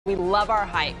We love our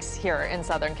hikes here in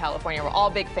Southern California. We're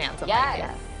all big fans of hiking.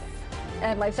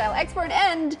 And lifestyle expert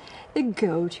and the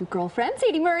go-to girlfriend,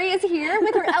 Sadie Murray, is here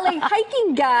with her LA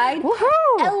hiking guide.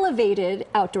 Elevated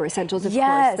outdoor essentials, of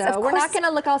course, though. We're not going to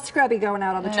look all scrubby going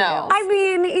out on the trails. I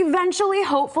mean, eventually,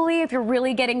 hopefully, if you're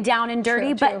really getting down and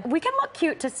dirty, but we can look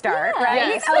cute to start, right?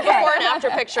 Yes, the before and after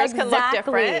pictures can look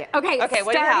different. Okay,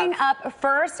 what starting up,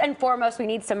 first and foremost, we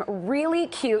need some really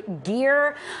cute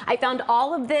gear. I found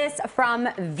all of this from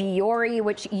Viore,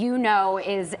 which you know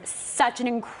is such an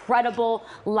incredible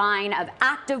line of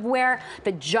activewear.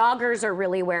 The joggers are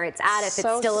really where it's at if it's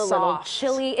still a little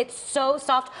chilly. It's so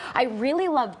soft. I really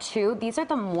love, too, these are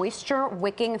the moisture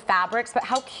wicking fabrics, but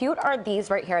how cute are these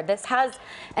right here? This has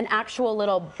an actual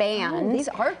little band. These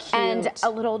are cute. And a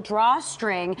little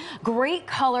drawstring. Great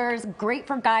colors, great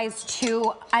for guys,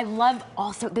 too. I love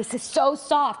also, this is so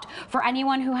soft. For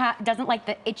anyone who doesn't like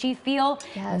the itchy feel,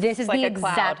 this is the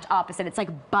exact opposite. It's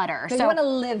like butter. So you want to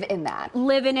live in that.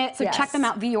 Live in it. So check them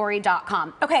out,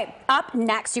 Viore.com. Okay, up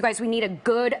next, you guys, we need a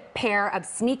good pair of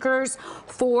sneakers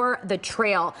for the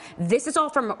trail. This is all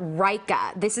from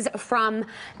Rika. This is from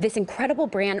this incredible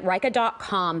brand,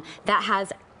 Rika.com, that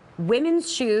has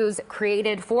women's shoes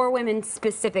created for women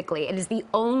specifically. It is the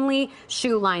only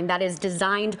shoe line that is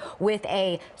designed with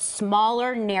a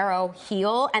smaller, narrow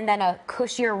heel and then a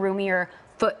cushier, roomier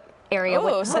foot area.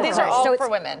 So these are all for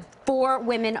women. For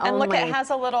women only. And look, it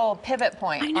has a little pivot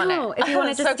point on it. If you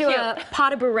want to just do a pas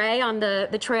de bourrée on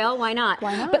the trail, why not?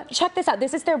 Why not? But check this out.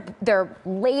 This is their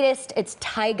latest. It's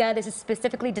Taiga. This is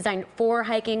specifically designed for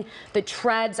hiking. The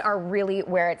treads are really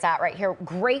where it's at right here.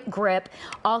 Great grip.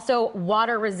 Also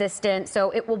water resistant,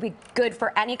 so it will be good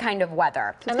for any kind of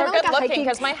weather. And they're good looking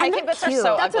because my hiking boots are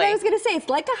so ugly. That's what I was going to say. It's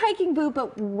like a hiking boot,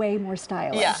 but way more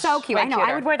stylish. Yeah. So cute. I know.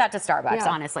 I would wear that to Starbucks,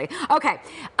 honestly. Okay.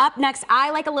 Up next, I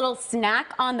like a little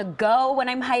snack on the go when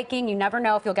I'm hiking. You never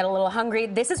know if you'll get a little hungry.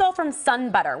 This is all from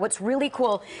Sun Butter. What's really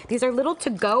cool, these are little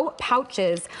to-go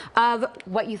pouches of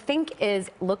what you think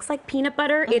looks like peanut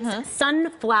butter. It's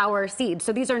sunflower seeds.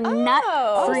 So these are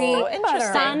nut-free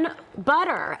sun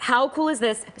butter. How cool is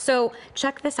this? So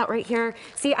check this out right here.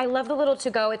 See, I love the little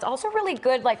to-go. It's also really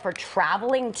good like for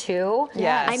traveling too.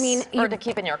 Yes. I mean, or to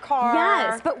keep in your car.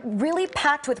 Yes, but really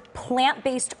packed with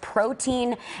plant-based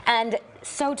protein and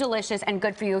so delicious and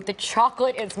good for you. The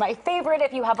chocolate is my favorite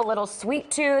if you have a little sweet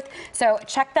tooth. So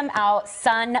check them out,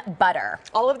 Sun Butter.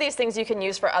 All of these things you can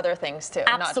use for other things too,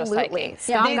 not just hiking.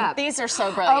 These are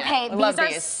so brilliant. Okay, these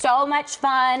are so much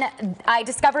fun. I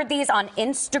discovered these on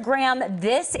Instagram.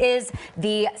 This is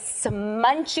the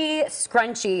Smunchy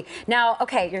Scrunchie. Now,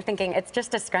 okay, you're thinking it's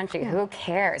just a scrunchie. Who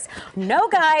cares? No,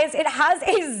 guys, it has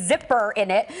a zipper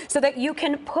in it so that you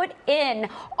can put in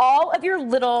all of your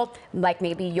little, like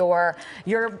maybe your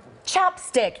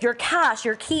chapstick, your cash,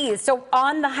 your keys. So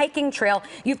on the hiking trail,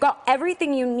 you've got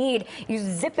everything you need. You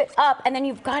zip it up and then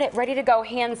you've got it ready to go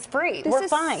hands-free. We're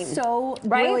fine. This is so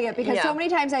brilliant because so many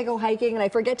times I go hiking and I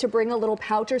forget to bring a little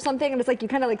pouch or something and it's like you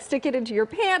kind of like stick it into your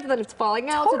pants and then it's falling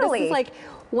out. So this is like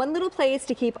one little place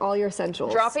to keep all your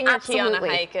essentials. Dropping your key on a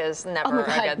hike is never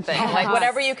a good thing. Like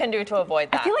whatever you can do to avoid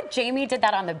that. I feel like Jamie did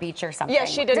that on the beach or something. Yeah,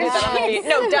 she did do that on the beach.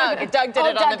 No, Doug did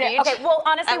it on the beach. Okay, well,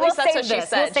 honestly, we'll save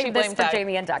this. We'll save this for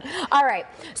Jamie and Doug. All right,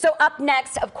 so up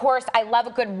next, of course, I love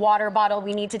a good water bottle.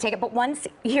 We need to take it, but once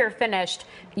you're finished,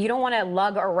 you don't want to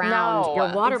lug around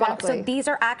your water bottle. So these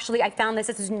are actually, I found this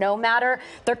is no matter,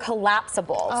 they're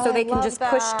collapsible. So they can just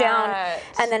push down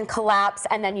and then collapse,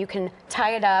 and then you can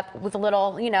tie it up with a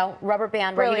little, rubber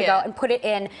band ready to go and put it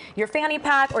in your fanny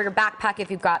pack or your backpack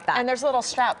if you've got that. And there's a little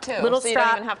strap too. So you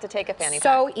don't even have to take a fanny pack.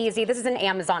 So easy. This is an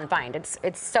Amazon find. It's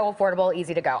so affordable,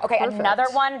 easy to go. Okay, another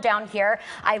one down here.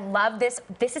 I love this.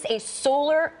 This is a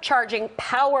solar charging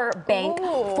power bank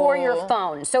for your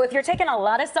phone. So if you're taking a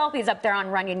lot of selfies up there on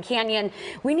Runyon Canyon,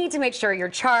 we need to make sure you're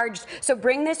charged. So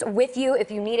bring this with you if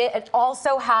you need it. It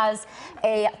also has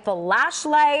a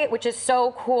flashlight, which is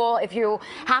so cool if you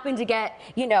happen to get,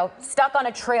 stuck on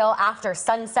a trail after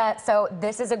sunset. So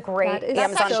this is a great Amazon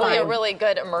That's actually a really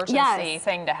good emergency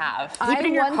thing to have. Keep it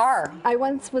in your car. I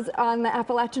once was on the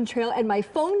Appalachian Trail and my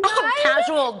phone died.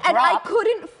 Casual drop. And I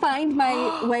couldn't find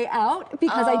my way out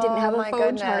because I didn't have a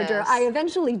phone charger. I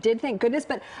eventually did, thank goodness,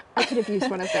 but I could have used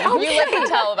one of them. You let me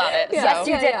tell about it. Yes,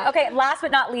 you did. Okay, last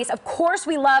but not least, of course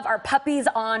we love our puppies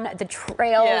on the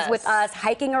trails with us,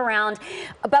 hiking around,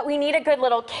 but we need a good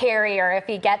little carrier if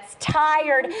he gets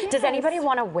tired. Does anybody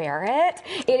want to wear it?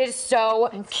 It is so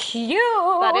cute.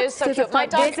 That is so cute. My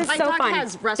dog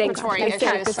has respiratory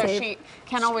issues, so she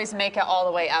can't always make it all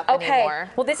the way up anymore.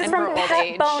 Well, this is from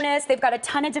Pet Bonus. They've got a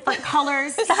ton of different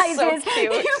colors, sizes. So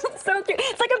cute. So cute.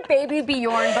 like a baby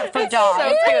Bjorn, but for dogs. So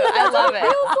cute. I love it.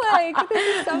 Feels like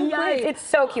this is so great. It's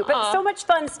so cute, but so much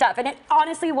fun stuff. And it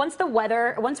honestly, once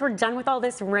we're done with all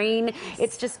this rain,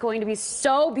 it's just going to be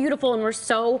so beautiful, and we're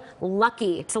so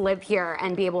lucky to live here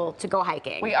and be able to go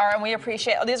hiking. We are, and we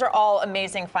appreciate. These are all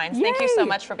amazing finds. Yay. Thank you so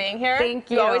much for being here. Thank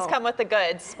you. You always come with the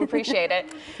goods. We appreciate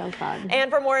it. So fun.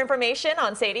 And for more information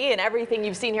on Sadie and everything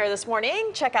you've seen here this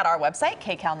morning, check out our website,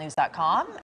 kcalnews.com.